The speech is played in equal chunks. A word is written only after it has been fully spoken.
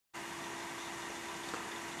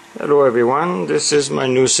Hello everyone, this is my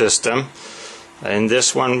new system. In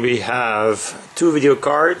this one we have two video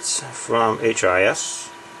cards from HIS.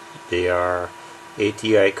 They are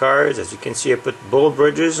ATI cards. As you can see, I put both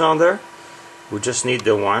bridges on there. We just need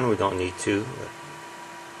the one, we don't need two.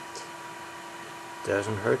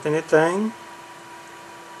 Doesn't hurt anything.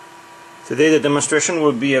 Today the demonstration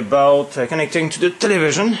will be about connecting to the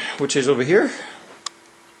television, which is over here.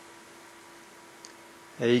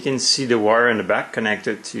 You can see the wire in the back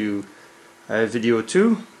connected to video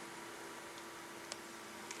 2,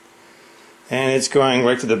 and it's going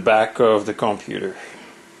right to the back of the computer.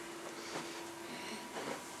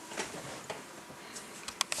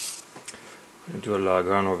 I'm going to do a log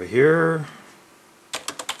on over here.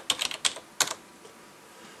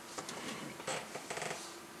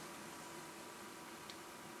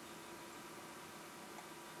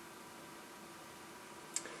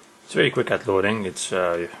 It's very quick at loading. It's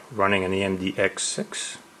running an AMD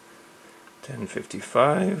X6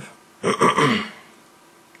 1055.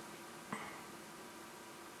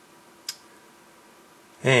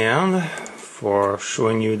 And for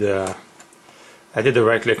showing you I did a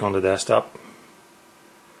right click on the desktop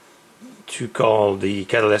to call the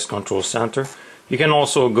Catalyst Control Center. You can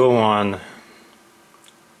also go on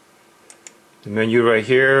the menu right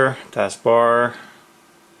here, taskbar,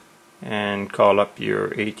 and call up your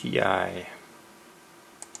ATI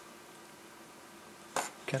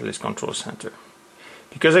Catalyst Control Center.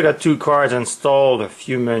 Because I got two cards installed, a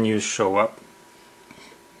few menus show up.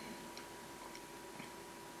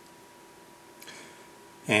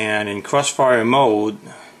 And in crossfire mode,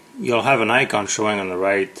 you'll have an icon showing on the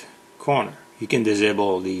right corner. You can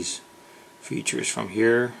disable these features from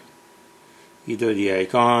here, either the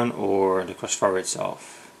icon or the crossfire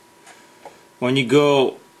itself. When you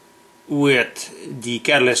go with the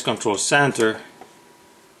Catalyst Control Center,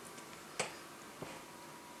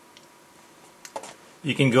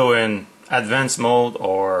 you can go in advanced mode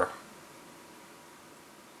or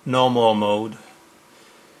normal mode.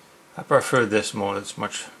 I prefer this mode, it's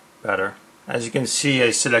much better. As you can see,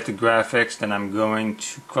 I selected graphics, then I'm going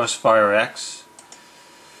to CrossFireX.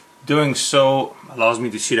 Doing so allows me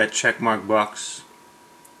to see that checkmark box.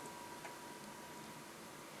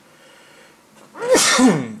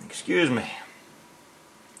 Excuse me.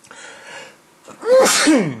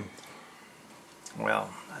 Well,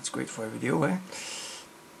 that's great for a video, eh?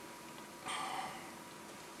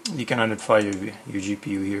 You can identify your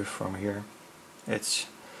GPU here from here. It's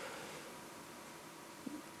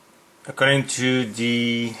according to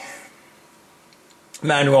the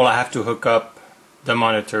manual, I have to hook up the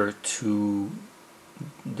monitor to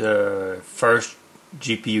the first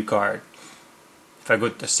GPU card. If I go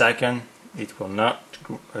to the second, it will not,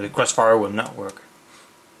 or the crossfire will not work.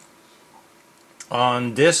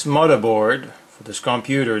 On this motherboard for this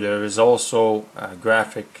computer, there is also a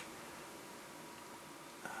graphic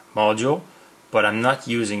module, but I'm not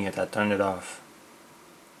using it. I turned it off.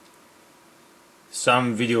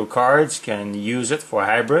 Some video cards can use it for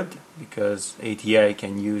hybrid, because ATI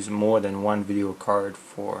can use more than one video card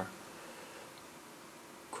for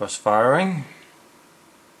crossfiring.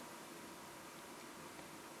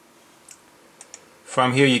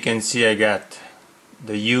 From here you can see I got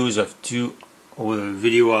the use of two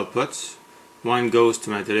video outputs. One goes to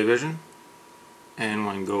my television and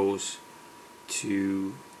one goes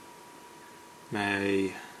to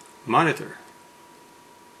my monitor,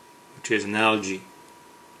 which is an LG.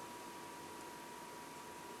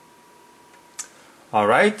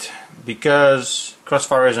 Alright, because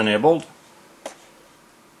crossfire is enabled,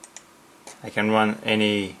 I can run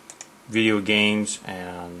any video games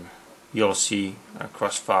and you'll see a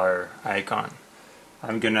crossfire icon.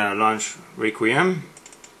 I'm gonna launch Requiem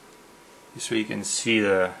so you can see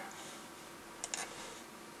that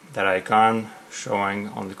icon showing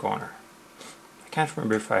on the corner. I can't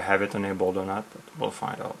remember if I have it enabled or not, but we'll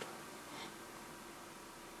find out.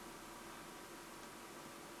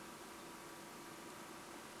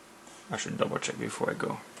 I should double check before I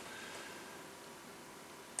go.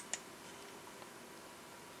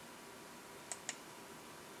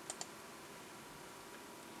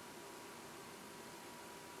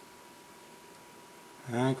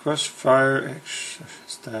 CrossFireX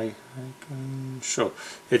icon show.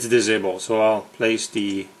 It's disabled, so I'll place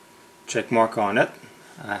the check mark on it.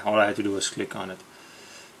 All I had to do was click on it.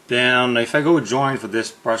 Then if I go join for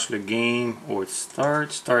this particular game, or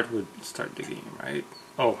start would start the game, right?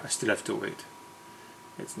 Oh, I still have to wait.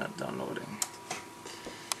 It's not downloading.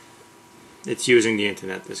 It's using the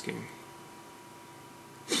internet, this game.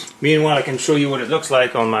 Meanwhile, I can show you what it looks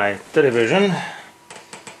like on my television.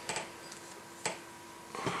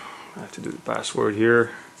 I have to do the password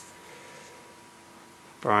here.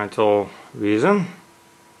 parental reason.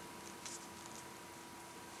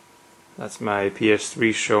 That's my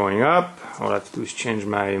PS3 showing up. All I have to do is change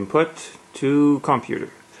my input to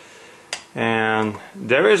computer. And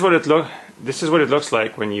there is what this is what it looks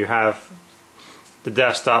like when you have the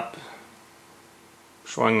desktop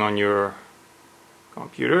showing on your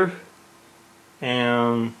computer,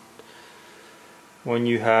 and when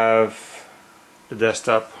you have the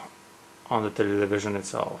desktop on the television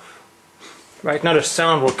itself. Right now the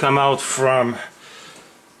sound will come out from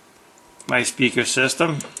my speaker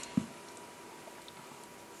system.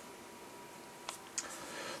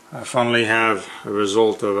 I finally have a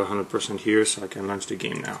result of 100% here, so I can launch the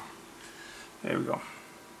game now. There we go.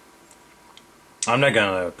 I'm not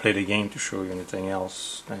gonna play the game to show you anything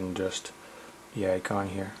else than just the icon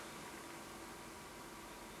here.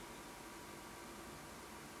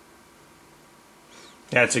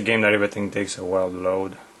 Yeah, it's a game that everything takes a while to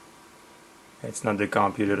load. It's not the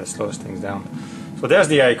computer that slows things down. So there's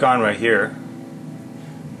the icon right here.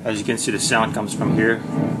 As you can see, the sound comes from here.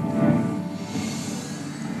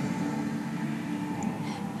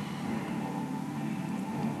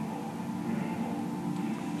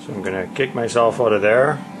 So I'm gonna kick myself out of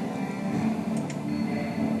there.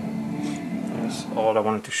 That's all I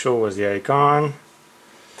wanted to show was the icon.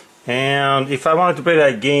 And if I wanted to play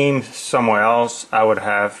that game somewhere else, I would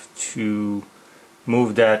have to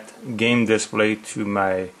move that game display to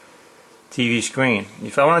my TV screen.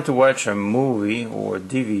 If I wanted to watch a movie or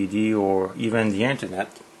DVD or even the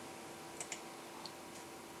internet,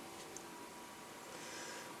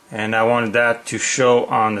 and I wanted that to show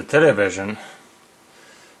on the television,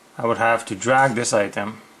 I would have to drag this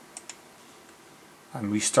item.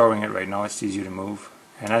 I'm restoring it right now, it's easier to move.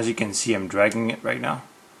 And as you can see, I'm dragging it right now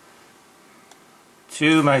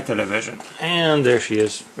to my television. And there she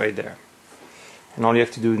is, right there. And all you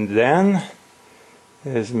have to do then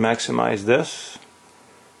is maximize this.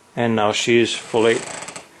 And now she is fully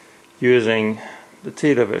using the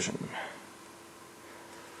television.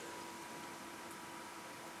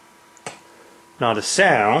 Now the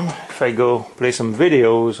sound, if I go play some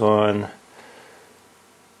videos on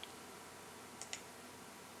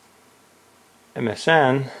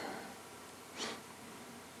MSN,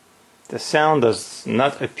 the sound does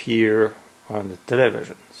not appear on the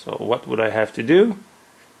television. So what would I have to do?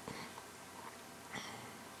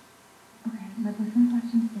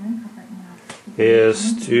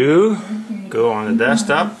 Is to go on the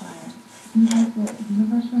desktop,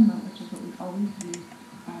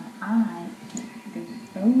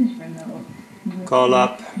 call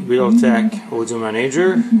up Realtek Audio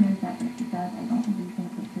Manager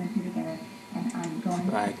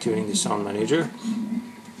by activating the Sound Manager.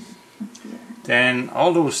 Then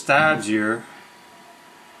all those tabs here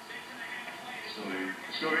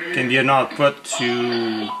can be an output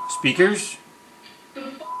to speakers,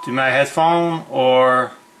 to my headphone,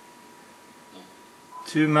 or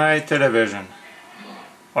to my television.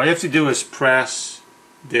 All you have to do is press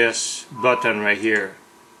this button right here,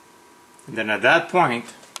 and then at that point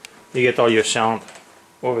you get all your sound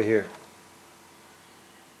over here.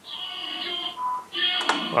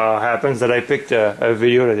 Well, it happens that I picked a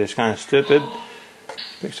video that is kind of stupid.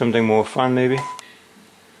 Pick something more fun maybe.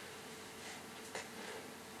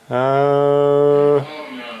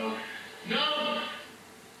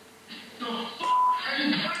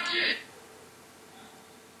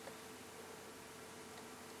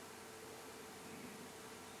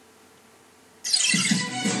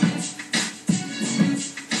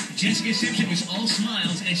 Jessica Simpson was all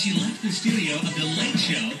smiles as she left the studio of The Late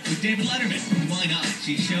Show with David Letterman. Why not?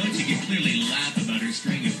 She showed she could clearly laugh about her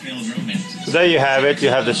string of failed romances. So there you have it. You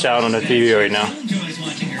have the sound on the TV right now.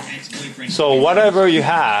 So whatever you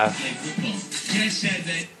have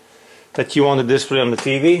that you want to display on the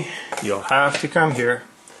TV, you'll have to come here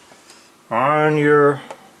on your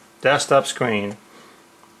desktop screen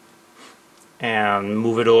and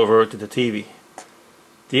move it over to the TV.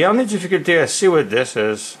 The only difficulty I see with this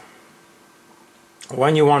is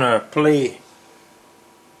when you want to play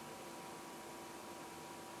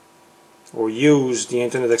or use the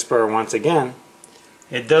Internet Explorer once again,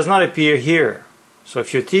 it does not appear here. So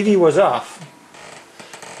if your TV was off,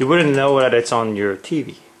 you wouldn't know that it's on your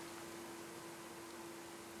TV.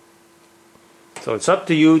 So it's up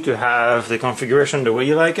to you to have the configuration the way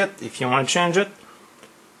you like it. If you want to change it,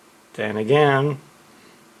 then again,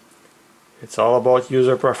 it's all about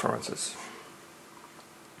user preferences.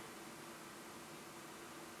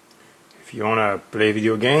 If you want to play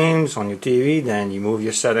video games on your TV, then you move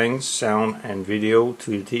your settings, sound and video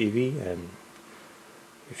to your TV, and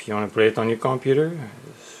if you want to play it on your computer,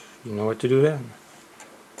 you know what to do then.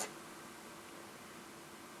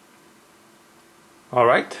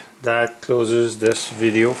 Alright, that closes this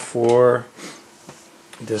video for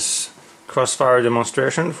this Crossfire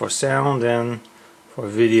demonstration for sound and for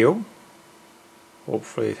video.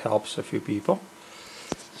 Hopefully it helps a few people.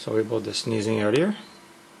 Sorry about the sneezing earlier.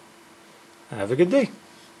 Have a good day.